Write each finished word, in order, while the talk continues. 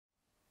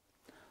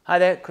Hi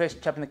there, Chris,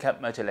 Chap in the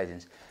Cap, Motor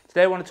Legends.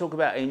 Today I want to talk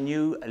about a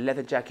new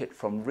leather jacket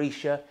from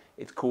Richa.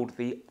 It's called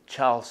the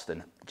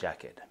Charleston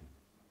jacket.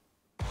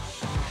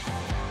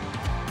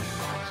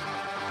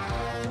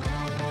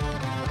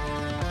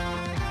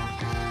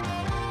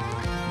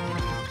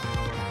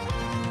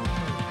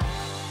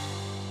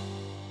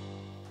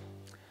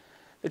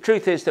 The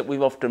truth is that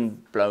we've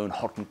often blown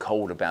hot and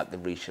cold about the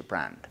Richa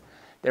brand.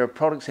 There are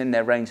products in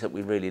their range that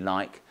we really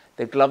like.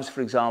 Their gloves,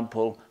 for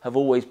example, have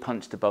always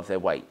punched above their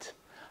weight.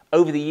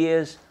 Over the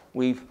years,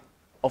 we've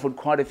offered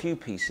quite a few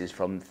pieces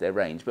from their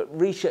range, but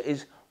Richa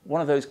is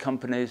one of those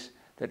companies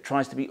that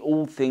tries to be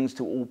all things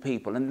to all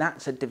people, and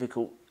that's a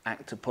difficult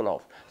act to pull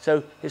off.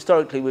 So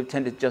historically, we've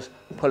tended to just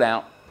pull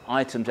out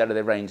items out of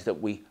their range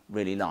that we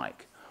really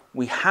like.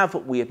 We have,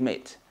 we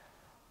admit,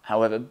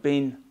 however,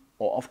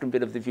 often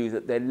been of the view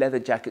that their leather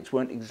jackets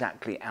weren't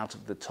exactly out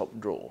of the top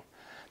drawer.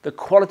 The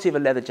quality of a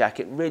leather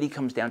jacket really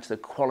comes down to the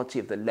quality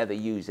of the leather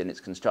used in its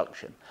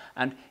construction.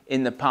 And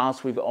in the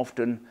past, we've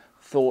often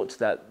thought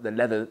that the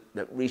leather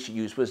that Richa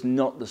used was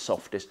not the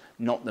softest,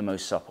 not the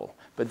most supple.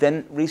 But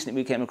then recently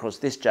we came across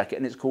this jacket,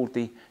 and it's called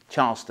the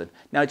Charleston.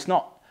 Now, it's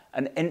not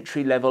an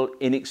entry-level,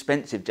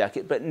 inexpensive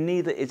jacket, but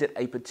neither is it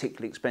a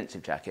particularly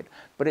expensive jacket.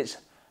 But it's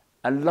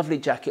a lovely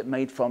jacket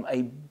made from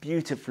a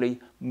beautifully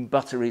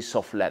buttery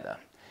soft leather.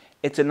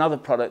 It's another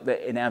product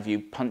that, in our view,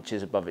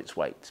 punches above its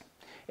weight.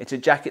 It's a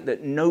jacket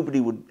that nobody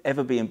would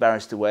ever be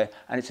embarrassed to wear,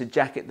 and it's a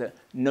jacket that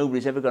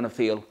nobody's ever going to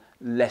feel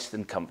less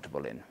than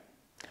comfortable in.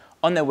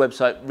 On their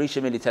website, Richa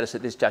merely tell us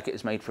that this jacket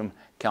is made from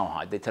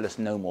cowhide. They tell us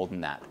no more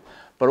than that.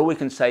 But all we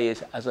can say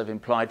is, as I've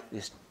implied,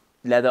 this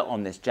leather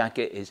on this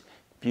jacket is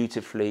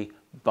beautifully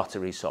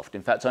buttery soft.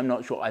 In fact, I'm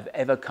not sure I've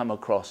ever come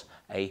across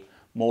a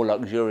more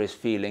luxurious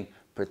feeling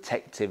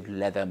protective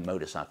leather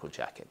motorcycle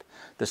jacket.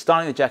 The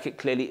styling of the jacket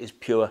clearly is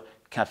pure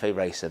cafe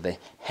racer. The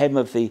hem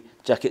of the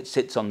jacket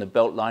sits on the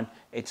belt line.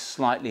 It's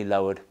slightly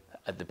lowered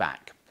at the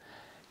back.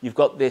 You've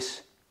got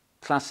this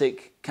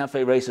classic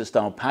cafe racer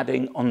style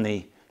padding on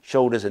the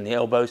shoulders and the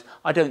elbows.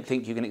 I don't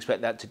think you can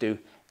expect that to do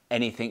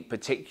anything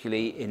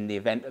particularly in the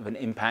event of an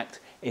impact.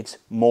 It's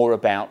more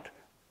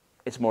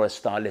a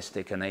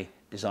stylistic and a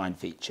design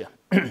feature.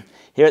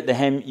 Here at the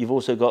hem, you've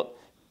also got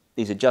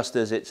these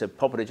adjusters. It's a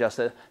poppet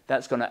adjuster.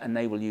 That's going to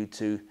enable you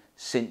to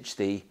cinch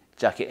the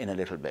jacket in a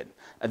little bit.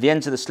 At the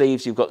ends of the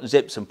sleeves, you've got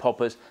zips and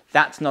poppers.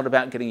 That's not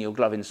about getting your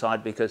glove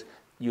inside, because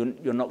you're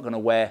not going to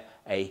wear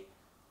a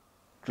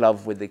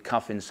glove with the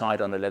cuff inside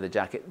on a leather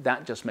jacket.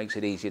 That just makes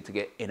it easier to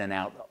get in and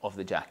out of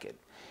the jacket.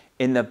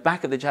 In the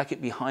back of the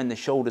jacket, behind the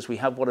shoulders, we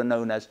have what are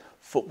known as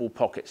football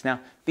pockets. Now,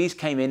 these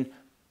came in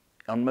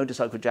on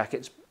motorcycle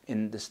jackets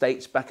in the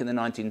States back in the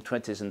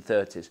 1920s and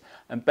 30s.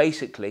 And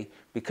basically,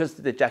 because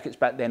the jackets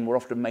back then were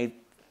often made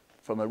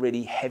from a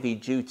really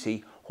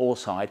heavy-duty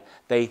horsehide,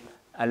 they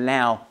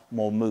allow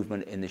more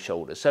movement in the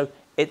shoulders. So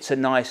it's a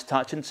nice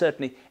touch, and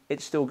certainly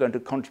it's still going to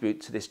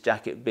contribute to this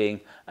jacket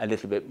being a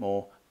little bit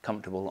more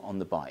comfortable on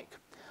the bike.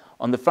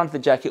 On the front of the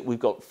jacket, we've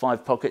got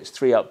 5 pockets,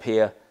 3 up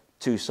here,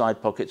 2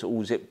 side pockets,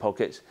 all zip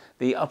pockets.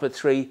 The upper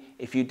 3,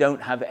 if you don't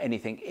have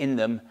anything in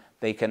them,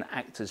 they can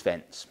act as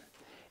vents.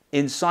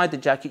 Inside the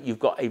jacket, you've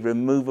got a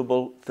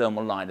removable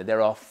thermal liner.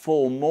 There are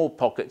 4 more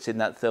pockets in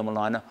that thermal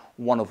liner,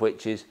 one of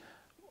which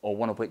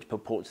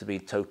purports to be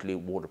totally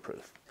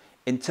waterproof.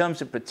 In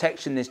terms of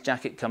protection, this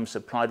jacket comes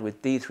supplied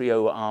with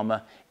D3O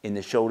armour in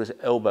the shoulders,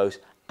 elbows,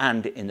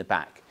 and in the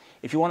back.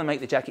 If you want to make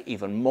the jacket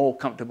even more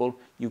comfortable,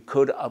 you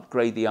could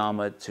upgrade the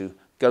armour to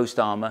Ghost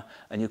armour,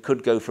 and you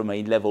could go from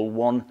a level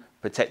 1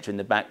 protector in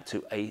the back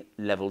to a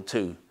level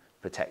 2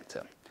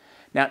 protector.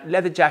 Now,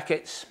 leather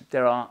jackets,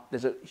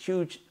 there's a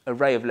huge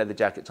array of leather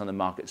jackets on the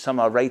market. Some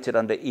are rated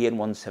under EN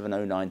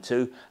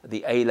 17092 at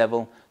the A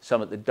level,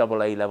 some at the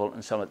AA level,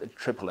 and some at the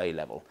AAA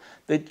level.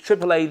 The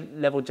AAA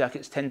level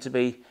jackets tend to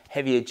be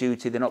heavier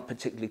duty. They're not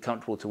particularly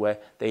comfortable to wear.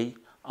 They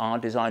are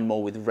designed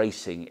more with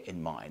racing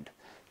in mind.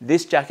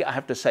 This jacket, I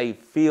have to say,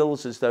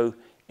 feels as though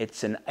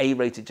it's an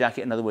A-rated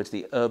jacket, in other words,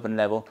 the urban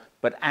level,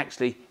 but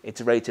actually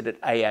it's rated at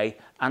AA,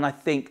 and I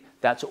think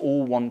that's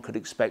all one could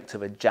expect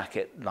of a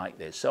jacket like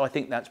this. So I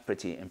think that's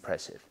pretty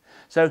impressive.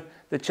 So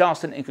the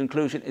Charleston, in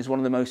conclusion, is one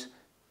of the most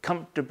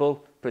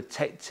comfortable,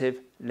 protective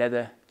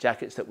leather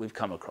jackets that we've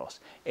come across.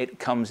 It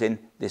comes in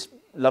this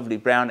lovely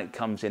brown, it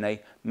comes in a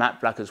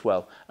matte black as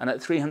well, and at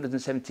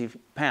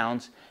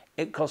 £370,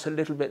 it costs a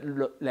little bit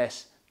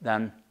less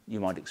than you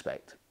might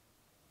expect.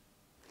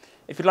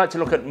 If you'd like to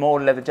look at more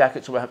leather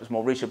jackets or perhaps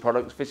more Richa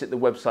products, visit the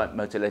website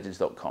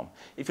motorlegends.com.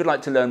 If you'd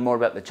like to learn more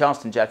about the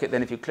Charleston jacket,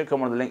 then if you click on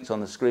one of the links on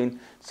the screen,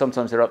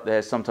 sometimes they're up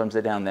there, sometimes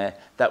they're down there,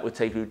 that would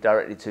take you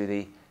directly to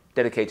the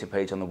dedicated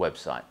page on the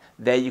website.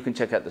 There you can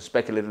check out the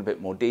spec in a little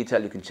bit more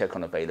detail, you can check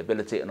on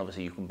availability, and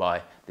obviously you can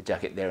buy the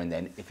jacket there and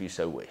then if you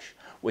so wish.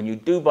 When you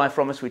do buy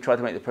from us, we try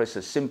to make the process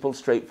as simple,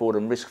 straightforward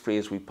and risk-free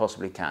as we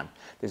possibly can.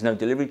 There's no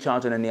delivery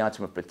charge on any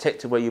item of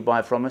protector where you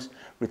buy from us,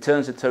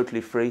 returns are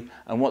totally free,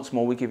 and what's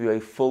more, we give you a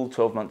full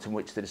 12 months in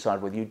which to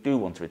decide whether you do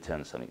want to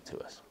return something to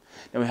us.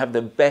 Now, we have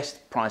the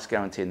best price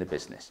guarantee in the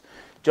business.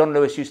 John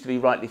Lewis used to be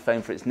rightly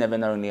famed for its never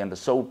knowingly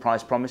undersold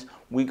price promise.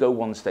 We go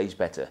one stage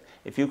better.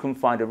 If you can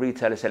find a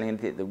retailer selling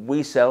anything that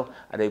we sell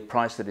at a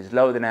price that is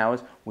lower than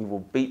ours, we will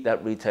beat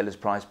that retailer's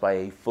price by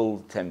a full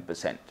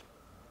 10%.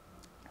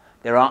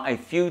 There are a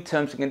few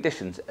terms and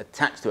conditions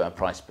attached to our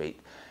price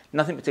beat.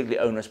 Nothing particularly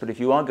onerous, but if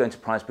you are going to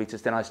price beat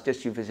us, then I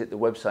suggest you visit the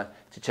website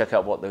to check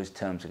out what those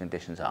terms and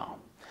conditions are.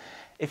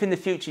 If in the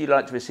future you'd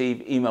like to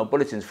receive email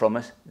bulletins from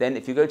us, then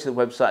if you go to the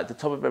website, at the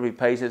top of every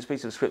page there's a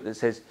piece of script that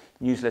says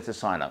newsletter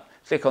sign up.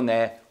 Click on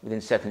there, within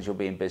seconds you'll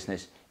be in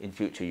business. In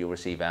future you'll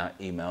receive our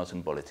emails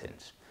and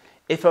bulletins.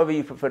 If however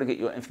you prefer to get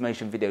your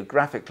information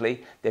videographically,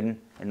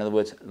 then in other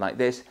words like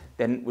this,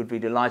 then we'd be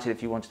delighted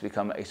if you wanted to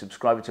become a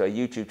subscriber to our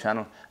YouTube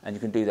channel, and you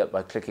can do that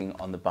by clicking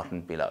on the button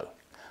below.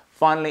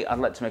 Finally, I'd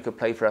like to make a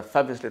play for our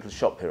fabulous little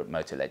shop here at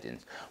Motor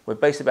Legends. We're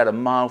based about a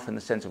mile from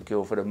the centre of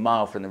Guildford, a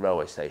mile from the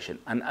railway station,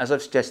 and as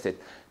I've suggested,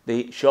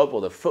 the shop, or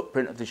the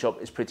footprint of the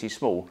shop, is pretty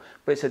small,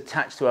 but it's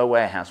attached to our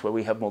warehouse where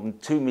we have more than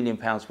 £2 million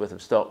worth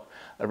of stock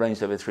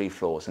arranged over 3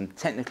 floors, and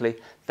technically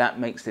that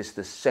makes this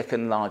the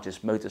second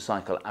largest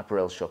motorcycle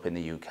apparel shop in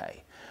the UK.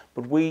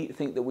 But we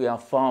think that we are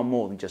far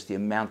more than just the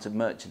amount of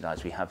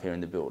merchandise we have here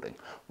in the building.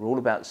 We're all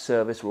about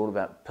service, we're all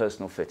about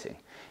personal fitting.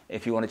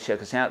 If you want to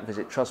check us out,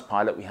 visit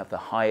Trustpilot. We have the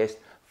highest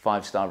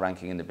 5-star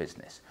ranking in the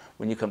business.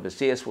 When you come to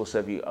see us, we'll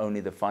serve you only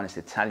the finest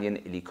Italian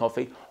illy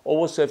coffee, or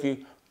we'll serve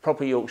you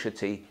proper Yorkshire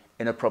tea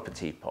in a proper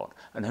teapot.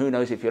 And who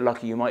knows, if you're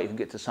lucky, you might even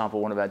get to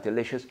sample one of our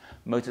delicious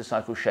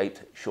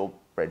motorcycle-shaped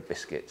shortbread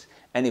biscuits.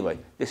 Anyway,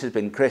 this has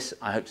been Chris.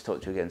 I hope to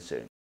talk to you again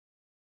soon.